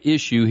be at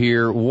issue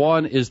here.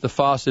 One is the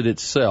faucet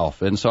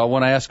itself. And so I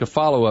want to ask a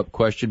follow-up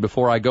question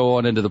before I go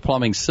on into the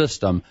plumbing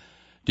system.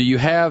 Do you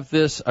have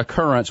this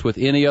occurrence with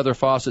any other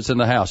faucets in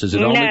the house? Is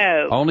it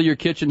only your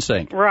kitchen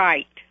sink?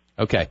 Right.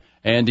 Okay.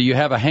 And do you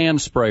have a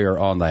hand sprayer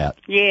on that?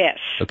 Yes.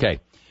 Okay.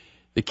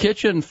 The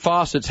kitchen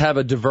faucets have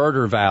a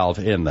diverter valve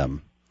in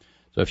them.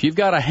 So if you've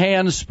got a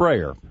hand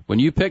sprayer, when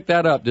you pick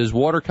that up, does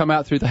water come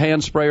out through the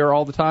hand sprayer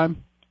all the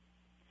time?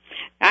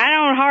 I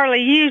don't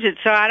hardly use it,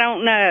 so I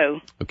don't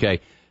know.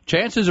 Okay.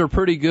 Chances are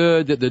pretty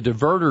good that the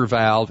diverter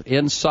valve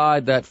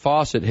inside that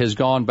faucet has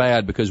gone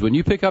bad, because when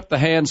you pick up the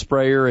hand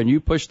sprayer and you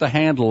push the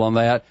handle on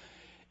that,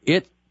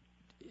 it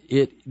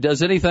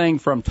does anything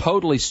from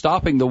totally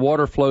stopping the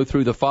water flow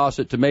through the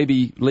faucet to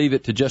maybe leave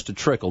it to just a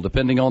trickle,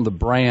 depending on the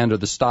brand or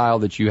the style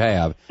that you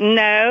have.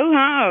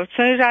 No, as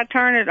soon as I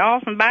turn it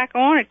off and back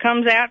on, it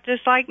comes out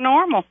just like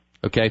normal.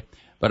 Okay,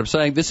 but I'm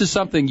saying this is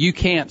something you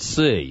can't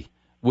see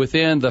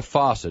within the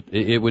faucet.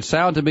 It would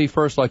sound to me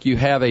first like you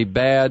have a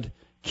bad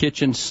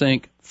kitchen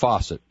sink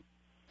faucet.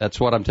 That's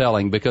what I'm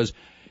telling, because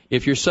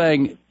if you're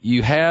saying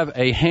you have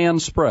a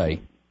hand spray,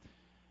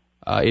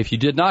 if you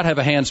did not have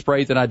a hand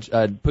spray, then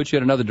I'd put you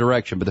in another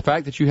direction. But the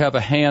fact that you have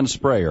a hand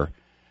sprayer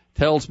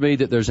tells me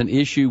that there's an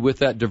issue with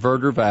that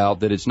diverter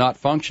valve, that it's not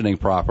functioning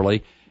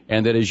properly,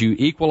 and that as you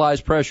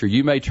equalize pressure,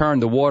 you may turn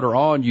the water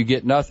on, you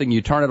get nothing,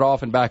 you turn it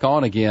off and back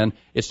on again.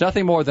 It's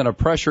nothing more than a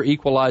pressure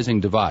equalizing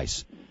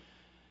device.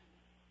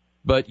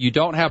 But you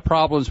don't have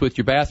problems with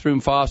your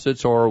bathroom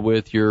faucets or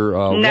with your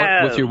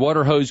with your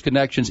water hose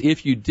connections.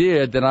 If you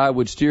did, then I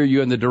would steer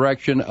you in the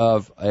direction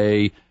of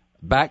a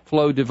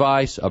backflow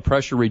device, a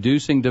pressure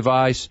reducing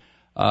device,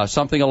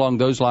 something along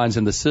those lines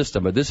in the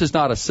system. But this is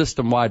not a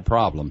system-wide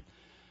problem.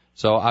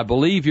 So I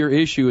believe your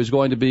issue is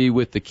going to be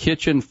with the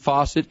kitchen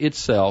faucet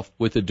itself,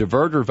 with the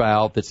diverter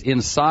valve that's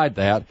inside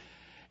that.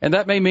 And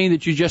that may mean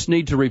that you just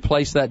need to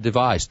replace that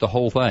device, the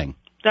whole thing.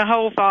 The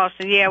whole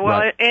faucet, yeah. Well,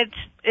 Right. it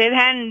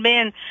hadn't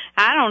been,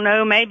 I don't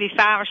know, maybe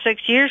 5 or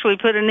 6 years we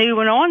put a new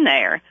one on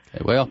there.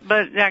 Well,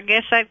 But I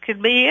guess that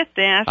could be it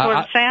then. That's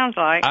what it sounds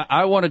like.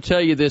 I want to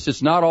tell you this.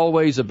 It's not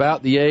always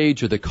about the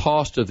age or the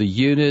cost of the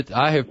unit.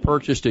 I have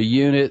purchased a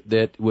unit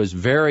that was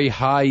very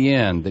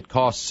high-end, that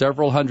cost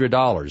several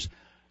 $100s,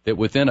 that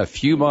within a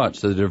few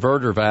months the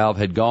diverter valve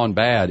had gone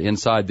bad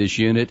inside this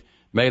unit,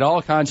 made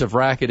all kinds of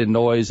racket and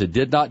noise. It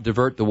did not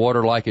divert the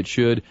water like it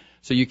should.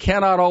 So you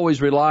cannot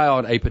always rely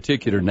on a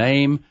particular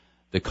name,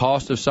 the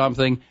cost of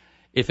something.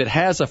 If it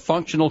has a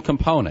functional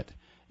component,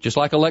 just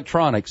like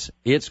electronics,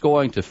 it's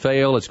going to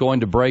fail. It's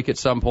going to break at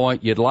some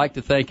point. You'd like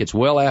to think it's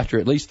well after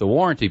at least the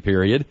warranty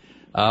period,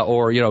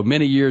 or,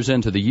 many years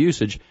into the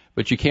usage,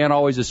 but you can't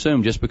always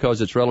assume just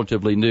because it's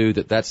relatively new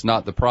that that's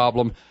not the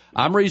problem.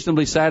 I'm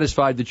reasonably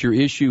satisfied that your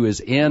issue is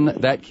in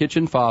that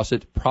kitchen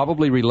faucet,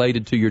 probably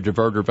related to your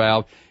diverter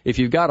valve. If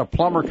you've got a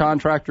plumber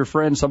contractor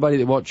friend, somebody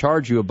that won't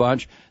charge you a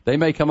bunch, they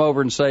may come over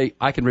and say,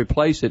 I can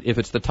replace it if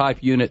it's the type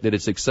unit that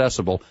it's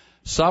accessible.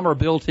 Some are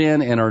built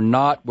in and are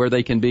not where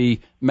they can be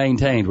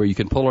maintained, where you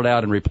can pull it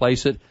out and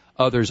replace it.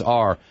 Others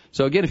are.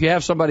 So, again, if you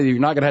have somebody that you're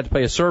not going to have to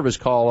pay a service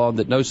call on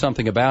that knows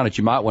something about it,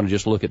 you might want to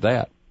just look at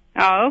that.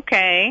 Oh,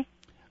 okay.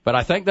 But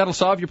I think that'll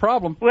solve your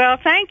problem. Well,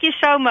 thank you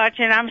so much,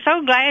 and I'm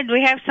so glad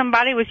we have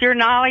somebody with your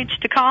knowledge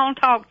to call and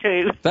talk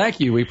to.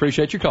 Thank you. We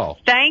appreciate your call.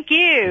 Thank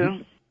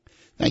you.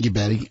 Thank you,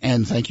 Betty,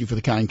 and thank you for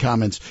the kind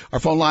comments. Our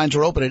phone lines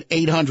are open at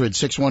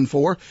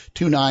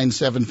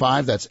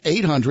 800-614-2975. That's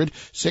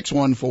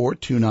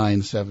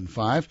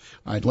 800-614-2975.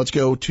 All right, let's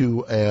go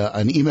to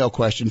an email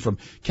question from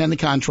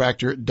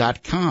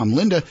KenTheContractor.com.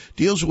 Linda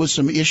deals with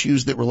some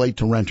issues that relate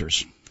to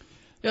renters.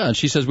 Yeah, and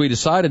she says, we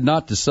decided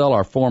not to sell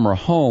our former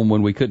home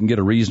when we couldn't get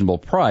a reasonable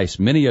price.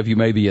 Many of you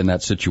may be in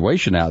that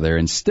situation out there.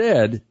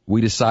 Instead, we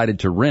decided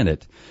to rent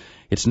it.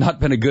 It's not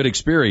been a good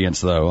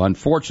experience, though.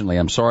 Unfortunately,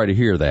 I'm sorry to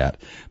hear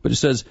that. But it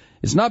says,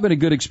 it's not been a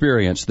good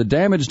experience. The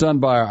damage done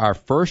by our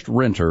first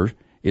renter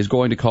is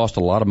going to cost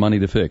a lot of money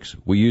to fix.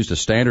 We used a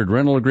standard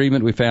rental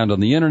agreement we found on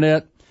the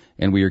Internet,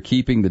 and we are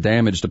keeping the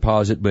damage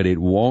deposit, but it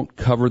won't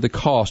cover the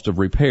cost of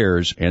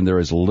repairs, and there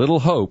is little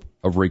hope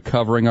of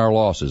recovering our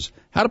losses.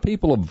 How do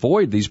people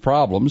avoid these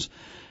problems?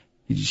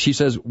 She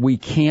says, we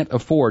can't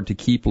afford to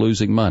keep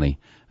losing money.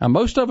 Now,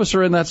 most of us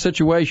are in that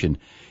situation.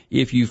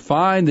 If you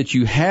find that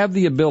you have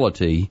the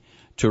ability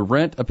to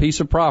rent a piece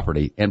of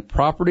property, and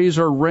properties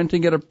are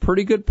renting at a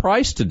pretty good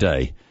price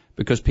today,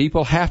 because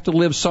people have to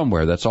live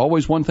somewhere. That's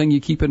always one thing you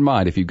keep in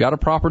mind. If you've got a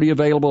property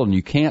available and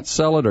you can't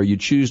sell it, or you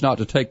choose not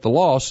to take the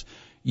loss,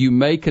 you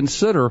may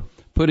consider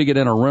putting it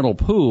in a rental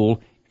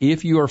pool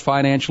if you are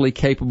financially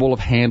capable of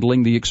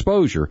handling the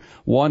exposure.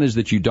 One is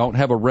that you don't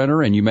have a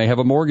renter and you may have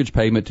a mortgage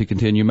payment to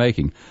continue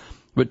making.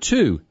 But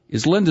two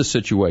is Linda's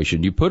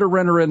situation. You put a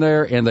renter in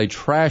there and they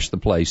trash the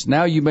place.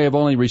 Now you may have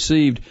only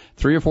received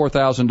 $3,000 or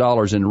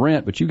 $4,000 in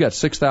rent, but you got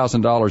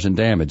 $6,000 in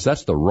damage.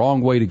 That's the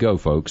wrong way to go,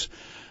 folks.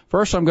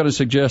 First, I'm going to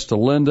suggest to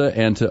Linda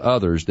and to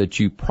others that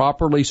you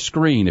properly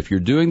screen. If you're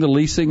doing the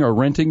leasing or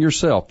renting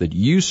yourself, that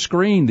you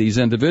screen these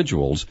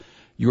individuals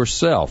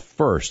yourself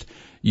first.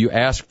 You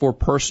ask for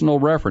personal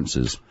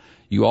references.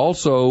 You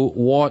also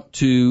want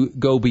to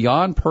go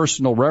beyond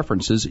personal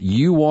references.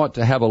 You want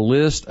to have a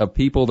list of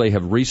people they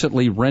have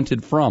recently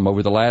rented from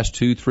over the last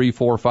 2, 3,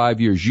 4,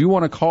 5 years. You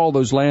want to call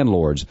those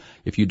landlords.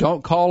 If you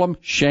don't call them,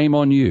 shame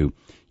on you.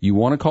 You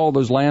want to call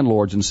those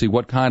landlords and see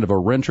what kind of a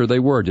renter they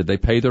were. Did they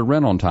pay their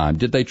rent on time?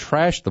 Did they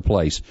trash the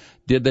place?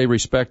 Did they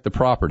respect the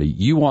property?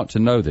 You want to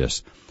know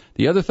this.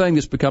 The other thing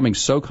that's becoming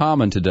so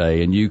common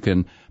today, and you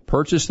can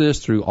purchase this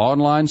through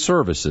online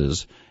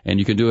services, and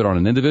you can do it on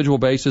an individual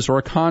basis or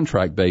a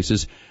contract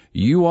basis,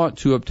 you want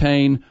to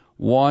obtain,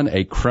 one,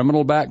 a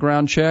criminal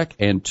background check,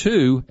 and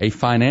two, a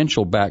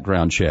financial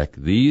background check.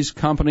 These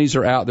companies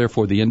are out there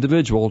for the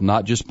individual,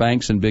 not just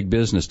banks and big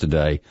business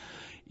today.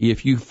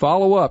 If you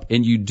follow up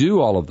and you do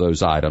all of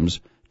those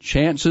items,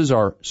 chances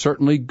are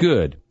certainly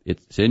good.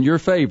 It's in your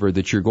favor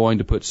that you're going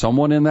to put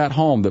someone in that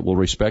home that will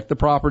respect the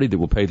property, that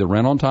will pay the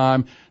rent on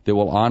time, that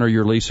will honor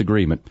your lease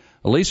agreement.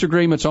 A lease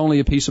agreement's only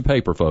a piece of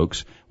paper,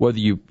 folks. Whether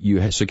you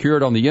secure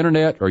it on the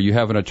Internet or you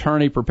have an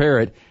attorney prepare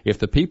it, if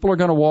the people are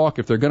going to walk,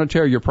 if they're going to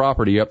tear your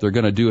property up, they're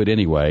going to do it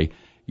anyway.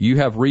 You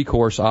have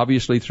recourse,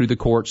 obviously, through the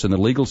courts and the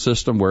legal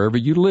system wherever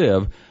you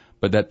live,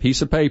 but that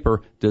piece of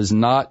paper does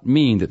not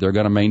mean that they're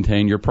going to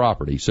maintain your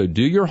property. So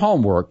do your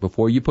homework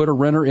before you put a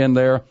renter in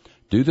there.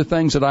 Do the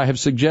things that I have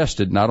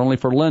suggested, not only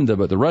for Linda,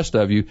 but the rest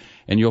of you,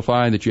 and you'll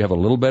find that you have a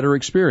little better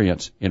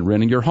experience in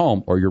renting your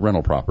home or your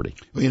rental property.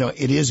 Well, you know,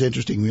 it is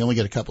interesting. We only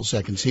get a couple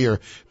seconds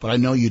here, but I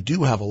know you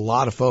do have a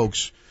lot of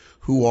folks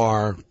who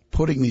are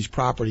putting these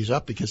properties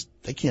up because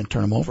they can't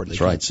turn them over. They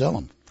can't sell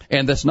them.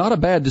 And that's not a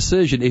bad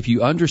decision if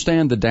you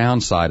understand the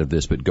downside of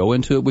this, but go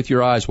into it with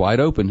your eyes wide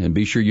open and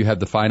be sure you have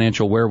the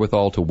financial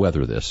wherewithal to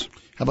weather this.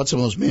 How about some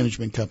of those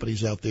management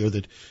companies out there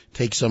that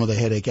take some of the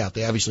headache out?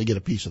 They obviously get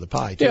a piece of the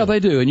pie, too. Yeah, they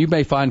do. And you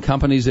may find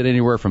companies that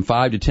anywhere from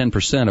 5 to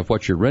 10% of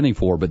what you're renting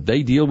for, but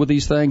they deal with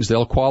these things.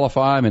 They'll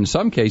qualify them. In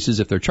some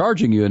cases, if they're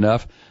charging you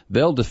enough,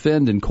 they'll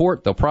defend in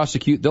court, they'll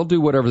prosecute, they'll do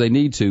whatever they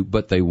need to,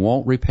 but they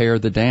won't repair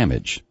the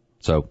damage.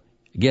 So,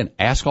 again,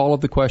 ask all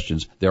of the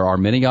questions. There are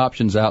many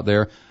options out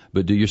there.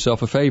 But do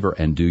yourself a favor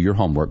and do your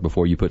homework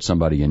before you put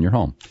somebody in your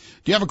home.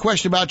 Do you have a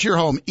question about your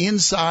home,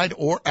 inside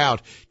or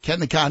out? Ken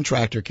the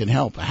Contractor can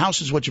help. A house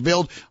is what you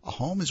build. A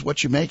home is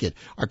what you make it.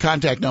 Our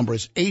contact number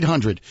is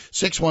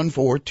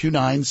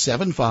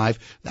 800-614-2975.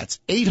 That's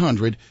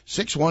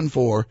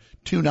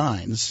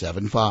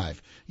 800-614-2975.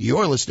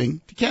 You're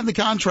listening to Ken the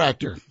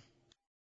Contractor.